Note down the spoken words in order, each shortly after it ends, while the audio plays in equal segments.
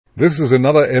This is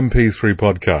another MP3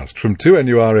 podcast from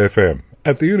 2NURFM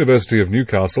at the University of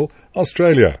Newcastle,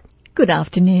 Australia. Good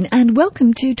afternoon and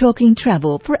welcome to Talking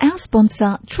Travel for our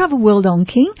sponsor, Travel World on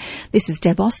King. This is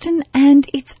Deb Austin and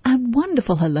it's a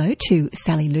wonderful hello to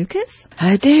Sally Lucas.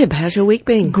 Hi Deb, how's your week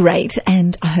been? Great,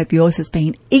 and I hope yours has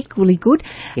been equally good.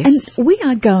 Yes. And we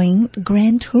are going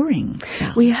grand touring.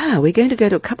 Sally. We are. We're going to go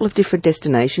to a couple of different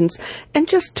destinations and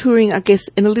just touring, I guess,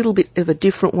 in a little bit of a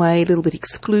different way, a little bit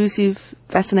exclusive,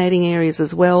 fascinating areas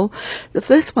as well. The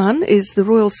first one is the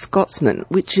Royal Scotsman,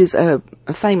 which is a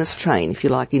famous train, if you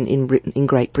like, in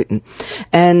Great Britain.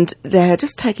 And they're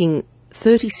just taking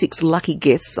 36 lucky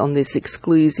guests on this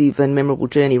exclusive and memorable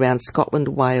journey around Scotland,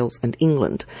 Wales and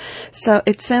England. So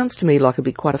it sounds to me like it'd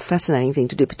be quite a fascinating thing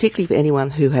to do, particularly for anyone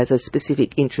who has a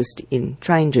specific interest in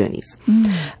train journeys.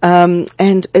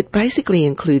 And it basically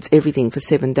includes everything for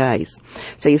 7 days.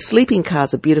 So your sleeping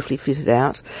cars are beautifully fitted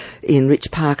out in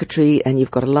rich parquetry, and you've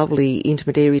got a lovely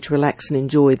intimate area to relax and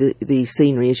enjoy the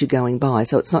scenery as you're going by.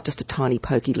 So it's not just a tiny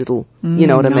pokey little, you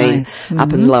know what I mean,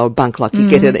 up and lower bunk like you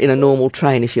get in a normal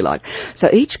train, if you like.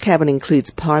 So each cabin includes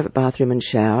private bathroom and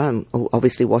shower, and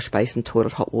obviously wash basin,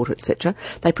 toilet, hot water, etc.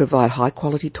 They provide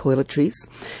high-quality toiletries.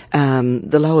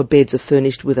 The lower beds are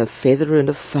furnished with a feather and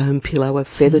a foam pillow, a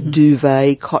feather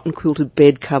duvet, cotton-quilted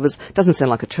bed covers. Doesn't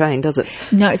sound like a train, does it?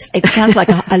 No, it sounds like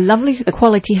a lovely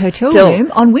quality hotel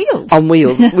room on wheels. On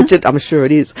wheels, which I'm sure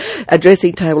it is. A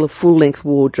dressing table, a full-length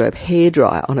wardrobe,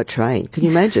 hairdryer on a train. Can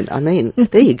you imagine? I mean,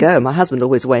 there you go. My husband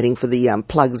always waiting for the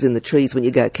plugs in the trees when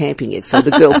you go camping it, so the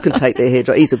girls can take their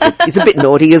hairdryer. He's a bit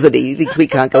naughty, isn't he? He thinks we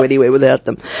can't go anywhere without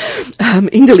them.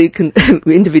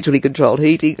 Individually controlled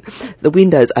heating. The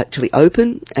windows actually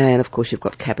open, and of course you've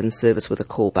got cabin service with a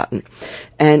call button.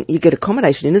 And you get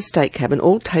accommodation in a state cabin,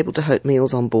 all table-to-hote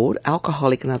meals on board,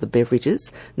 alcoholic and other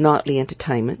beverages, nightly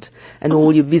entertainment, and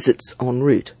all your visits en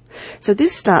route. So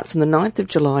this starts on the 9th of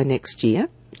July next year.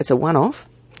 It's a one-off,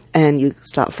 and you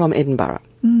start from Edinburgh.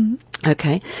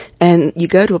 Okay, and you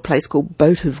go to a place called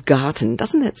Boat of Garton.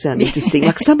 Doesn't that sound interesting?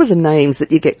 Like some of the names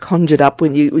that you get conjured up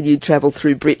when you travel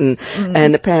through Britain,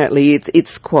 and apparently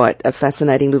it's quite a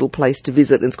fascinating little place to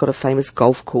visit, and it's got a famous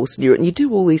golf course near it, and you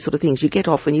do all these sort of things. You get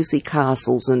off and you see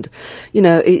castles, and, you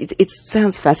know, it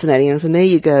sounds fascinating, and from there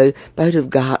you go Boat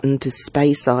of Garton to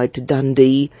Speyside to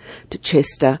Dundee to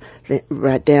Chester,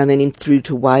 right down then in through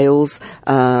to Wales,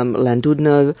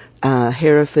 Llandudno,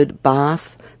 Hereford,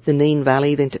 Bath, the Nene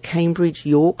Valley, then to Cambridge,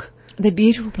 York. They're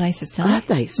beautiful places, Sally. Aren't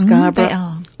they? Scarborough, they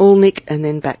are. Alnwick, and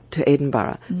then back to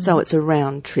Edinburgh. So it's a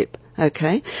round trip.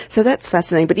 Okay, so that's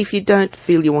fascinating. But if you don't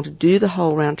feel you want to do the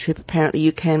whole round trip, apparently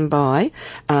you can buy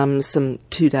some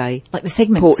 2-day... Like the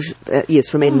segments? Yes,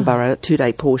 from Edinburgh, a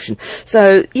 2-day portion.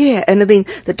 So, yeah, and I mean,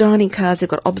 the dining cars, they've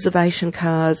got observation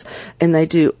cars, and they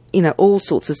do, you know, all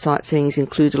sorts of sightseeing is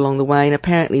included along the way, and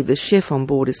apparently the chef on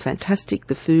board is fantastic.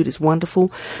 The food is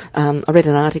wonderful. I read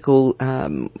an article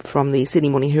from the Sydney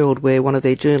Morning Herald where one of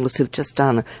their journalists have just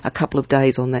done a couple of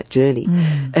days on that journey,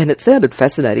 and it sounded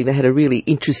fascinating. They had a really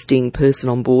interesting person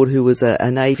on board who was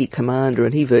a Navy commander,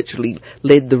 and he virtually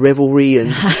led the revelry, and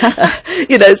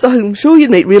you know, so I'm sure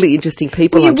you'd meet really interesting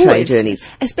people on train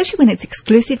journeys, especially when it's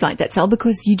exclusive like that, Sal,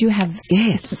 because you do have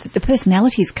the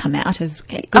personalities come out of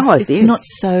it's not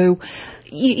so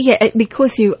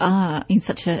because you are in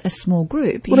such a small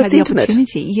group, you have the intimate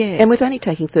opportunity. Yes. And with only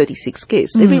taking 36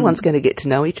 guests, everyone's going to get to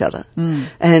know each other.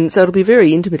 And so it'll be a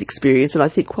very intimate experience, and I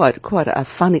think quite a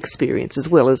fun experience, as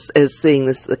well as seeing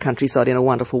the countryside in a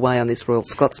wonderful way on this Royal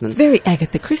Scotsman. Very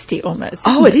Agatha Christie almost.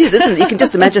 Oh, it is, isn't it? You can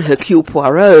just imagine Hercule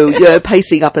Poirot, you know,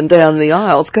 pacing up and down the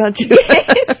aisles, can't you?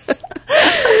 Yes.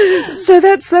 So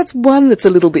that's one that's a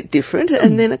little bit different,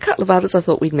 and then a couple of others I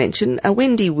thought we'd mention.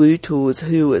 Wendy Wu Tours,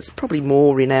 who is probably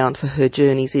more renowned for her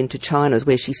journeys into China, is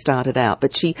where she started out,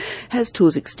 but she has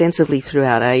tours extensively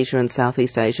throughout Asia and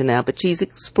Southeast Asia now, but she's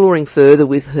exploring further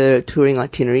with her touring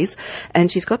itineraries,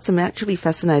 and she's got some actually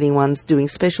fascinating ones doing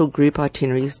special group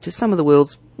itineraries to some of the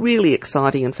world's really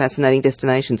exciting and fascinating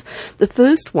destinations. The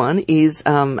first one is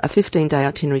a 15-day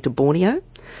itinerary to Borneo.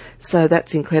 So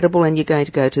that's incredible, and you're going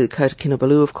to go to Kota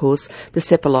Kinabalu, of course, the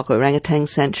Sepalok Orangutan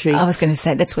Sanctuary. I was going to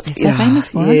say, that's what they're so famous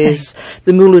for, aren't they?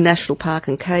 The Mulu National Park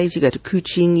and Caves. You go to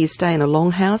Kuching, you stay in a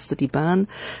longhouse, the Diban.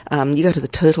 You go to the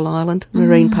Turtle Island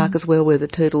Marine Park as well, where the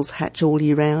turtles hatch all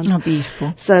year round. Oh,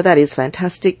 beautiful. So that is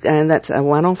fantastic, and that's a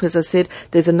one-off, as I said.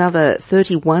 There's another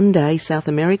 31-day South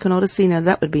American Odyssey. Now,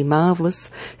 that would be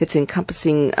marvellous. It's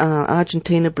encompassing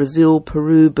Argentina, Brazil,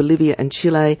 Peru, Bolivia and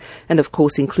Chile, and, of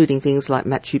course, including things like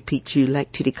Machu Machu Picchu,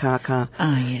 Lake Titicaca.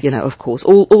 Yes. You know, of course,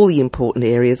 all the important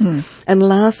areas. And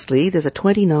lastly, there's a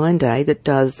 29-day that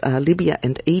does Libya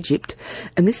and Egypt,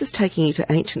 and this is taking you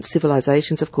to ancient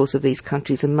civilizations, of course, of these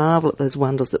countries and marvel at those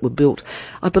wonders that were built.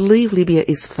 I believe Libya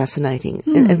is fascinating.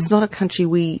 And it's not a country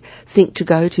we think to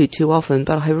go to too often,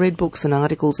 but I have read books and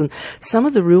articles, and some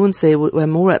of the ruins there were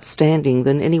more outstanding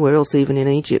than anywhere else, even in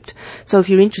Egypt. So if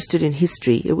you're interested in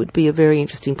history, it would be a very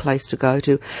interesting place to go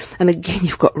to. And again,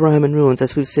 you've got Roman ruins,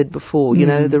 as we've said before. You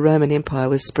know, the Roman Empire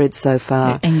was spread so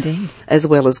far. Indeed. As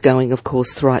well as going, of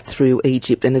course, right through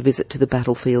Egypt and a visit to the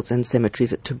battlefields and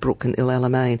cemeteries at Tobruk and El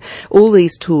Alamein. All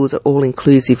these tours are all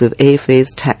inclusive of airfares,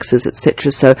 taxes,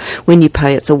 etc. So when you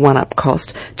pay, it's a one-up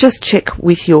cost. Just check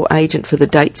with your agent for the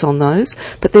dates on those.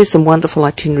 But there's some wonderful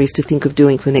itineraries to think of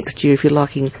doing for next year if you're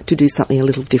liking to do something a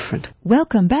little different.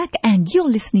 Welcome back, and you're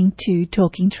listening to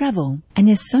Talking Travel. And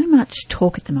there's so much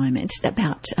talk at the moment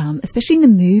about, especially in the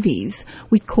movies,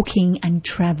 with cooking and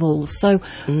travel. So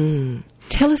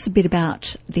tell us a bit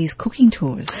about these cooking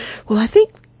tours. Well, I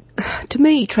think, to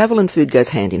me, travel and food goes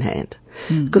hand in hand.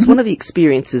 Because one of the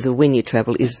experiences of when you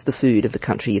travel is the food of the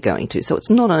country you're going to. So it's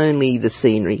not only the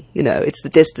scenery, you know, it's the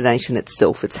destination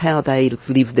itself. It's how they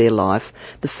live their life,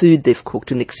 the food they've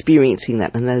cooked, and experiencing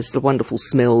that. And those wonderful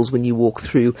smells when you walk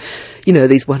through, you know,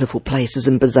 these wonderful places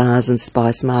and bazaars and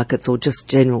spice markets, or just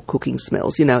general cooking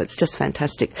smells. You know, it's just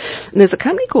fantastic. And there's a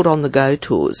company called On The Go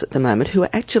Tours at the moment who are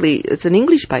actually, it's an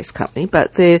English-based company,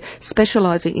 but they're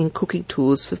specialising in cooking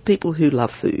tours for people who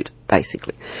love food,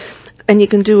 basically. And you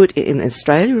can do it in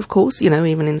Australia, of course, you know,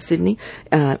 even in Sydney,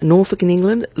 Norfolk in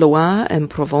England, Loire and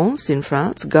Provence in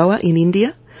France, Goa in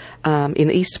India, in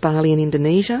East Bali in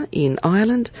Indonesia, in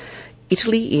Ireland,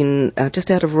 Italy, in just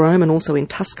out of Rome, and also in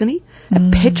Tuscany,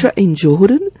 Petra in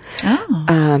Jordan,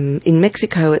 in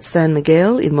Mexico at San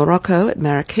Miguel, in Morocco at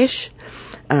Marrakesh,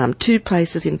 2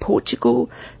 places in Portugal,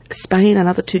 Spain,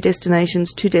 another 2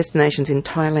 destinations in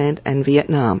Thailand and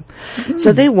Vietnam.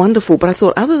 So they're wonderful, but I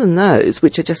thought other than those,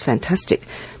 which are just fantastic,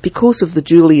 because of the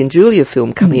Julie and Julia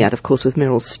film coming out, of course, with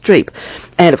Meryl Streep,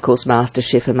 and of course Master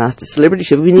Chef and Master Celebrity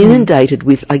Chef, we've been inundated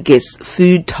with, I guess,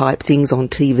 food type things on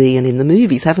TV and in the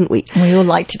movies, haven't we? We all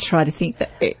like to try to think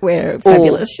that we're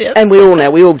fabulous chefs. And we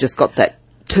all just got that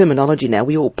terminology now.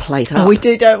 We all plate up. Oh, we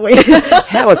do, don't we?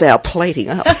 How is our plating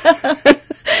up?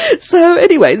 So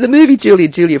anyway, the movie Julie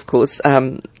and Julia, of course,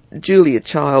 Julia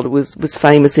Child was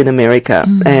famous in America,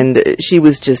 and she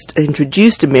was just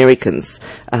introduced Americans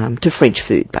to French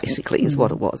food, basically, is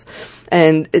what it was.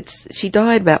 And she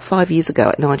died about 5 years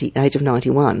ago at age of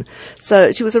 91.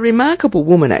 So she was a remarkable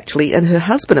woman, actually, and her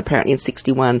husband, apparently in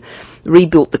 61,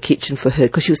 rebuilt the kitchen for her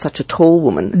because she was such a tall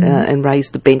woman, and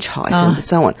raised the bench height and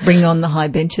so on. Bring on the high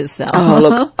benches, Sal. Oh,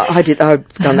 look,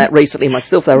 I've done that recently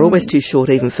myself. They were always too short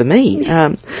even for me.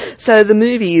 So the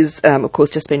movie is, of course,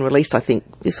 just been released, I think,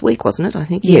 this week, wasn't it? I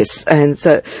think. Yes. And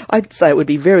so I'd say it would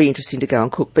be very interesting to go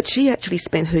and cook. But she actually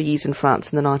spent her years in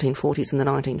France in the 1940s and the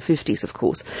 1950s, of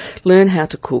course, learn how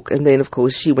to cook. And then, of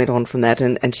course, she went on from that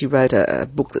and she wrote a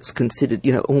book that's considered,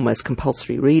 you know, almost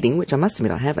compulsory reading, which I must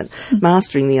admit I haven't,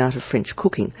 Mastering the Art of French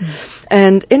Cooking.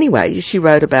 And anyway, she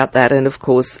wrote about that. And, of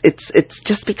course, it's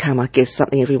just become, I guess,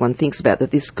 something everyone thinks about,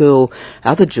 that this girl,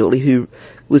 other Julie, who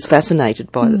was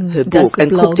fascinated by her book and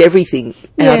cooked everything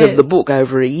out of the book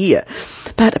over a year.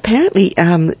 But apparently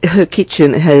her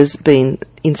kitchen has been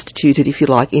instituted, if you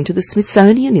like, into the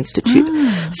Smithsonian Institute.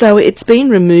 So it's been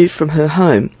removed from her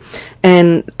home.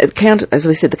 And as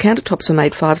we said, the countertops were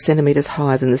made 5 centimetres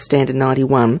higher than the standard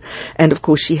 91. And, of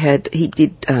course, he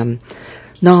did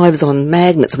knives on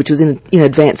magnets, which was in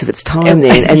advance of its time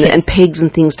then, and pegs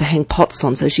and things to hang pots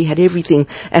on. So she had everything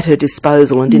at her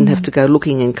disposal and didn't have to go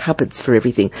looking in cupboards for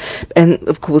everything. And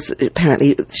of course,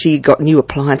 apparently she got new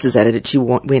appliances added. She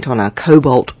went on a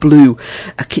cobalt blue,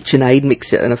 a KitchenAid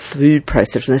mixer and a food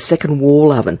processor and a second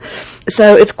wall oven.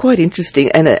 So it's quite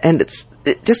interesting, and it's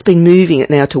just been moving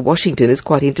it now to Washington is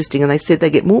quite interesting, and they said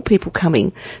they get more people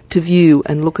coming to view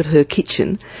and look at her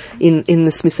kitchen in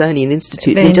the Smithsonian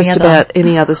Institute than just about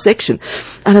any other section.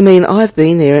 And I mean, I've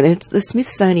been there, and the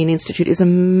Smithsonian Institute is an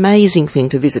amazing thing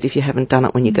to visit if you haven't done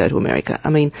it when you go to America. I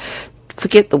mean,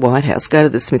 forget the White House, go to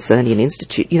the Smithsonian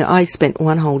Institute. You know, I spent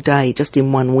one whole day just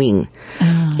in one wing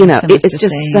You know, so much it's to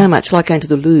just see. so much like going to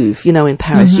the Louvre, you know, in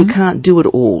Paris. You can't do it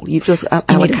all. You've just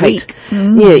allocate.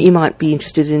 Yeah, you might be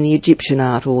interested in the Egyptian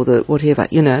art or the whatever,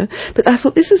 you know. But I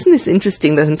thought, isn't this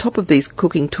interesting that on top of these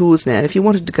cooking tours now, if you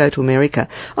wanted to go to America,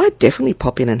 I'd definitely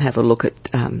pop in and have a look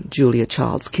at Julia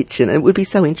Child's kitchen. It would be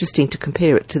so interesting to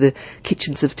compare it to the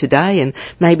kitchens of today, and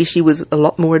maybe she was a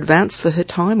lot more advanced for her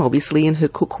time, obviously, in her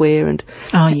cookware and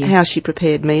how she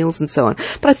prepared meals and so on.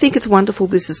 But I think it's wonderful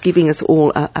this is giving us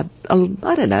all I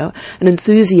don't know, an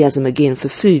enthusiasm again for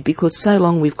food, because so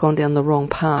long we've gone down the wrong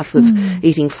path of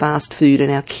eating fast food,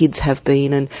 and our kids have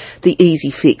been, and the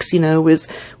easy fix, you know, whereas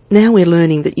now we're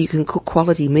learning that you can cook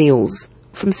quality meals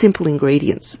from simple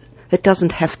ingredients. It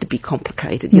doesn't have to be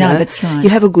complicated, you know. That's right. You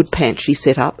have a good pantry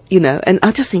set up, you know, and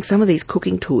I just think some of these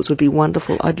cooking tours would be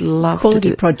wonderful. I'd love to Quality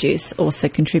do. produce also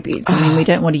contributes. I mean, we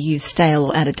don't want to use stale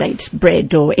or out-of-date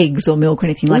bread or eggs or milk or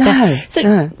anything like that.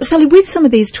 So, Sally, with some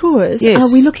of these tours, Yes. are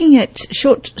we looking at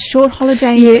short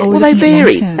holidays? Yeah, or well, they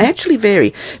vary. long-term? They actually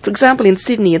vary. For example, in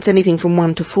Sydney, it's anything from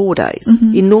 1 to 4 days.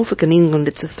 In Norfolk and England,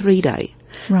 it's a 3-day.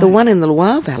 Right. The one in the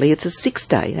Loire Valley, it's a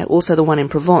 6-day. Also the one in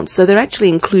Provence. So they're actually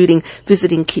including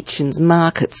visiting kitchens,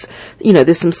 markets. You know,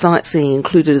 there's some sightseeing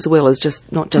included as well as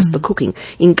not just the cooking.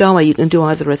 In Goa, you can do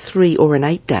either a 3 or an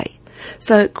 8-day.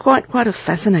 So quite a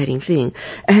fascinating thing.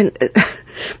 And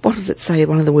what does it say?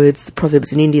 One of the words, the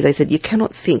proverbs in India, they said, you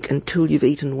cannot think until you've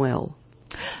eaten well.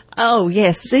 Oh,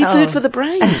 yes. Seafood for the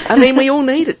brain. I mean, we all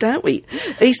need it, don't we?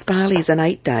 East Bali is an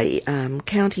 8-day,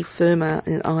 County Firma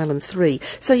in Island 3.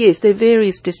 So yes, there are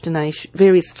various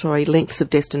lengths of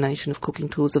destination of cooking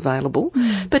tours available.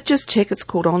 But just check, it's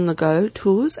called On The Go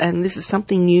Tours, and this is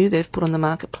something new they've put on the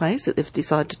marketplace that they've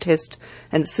decided to test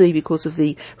and see because of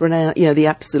the renown, you know, the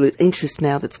absolute interest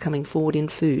now that's coming forward in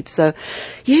food. So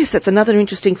yes, that's another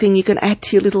interesting thing you can add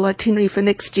to your little itinerary for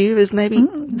next year, is maybe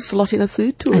slot in a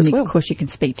food tour as well. And of course you can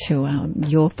speak to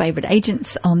your favourite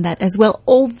agents on that as well.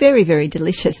 All very, very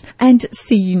delicious. And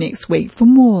see you next week for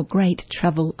more great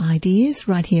travel ideas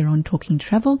right here on Talking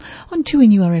Travel on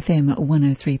 2NURFM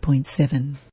 103.7.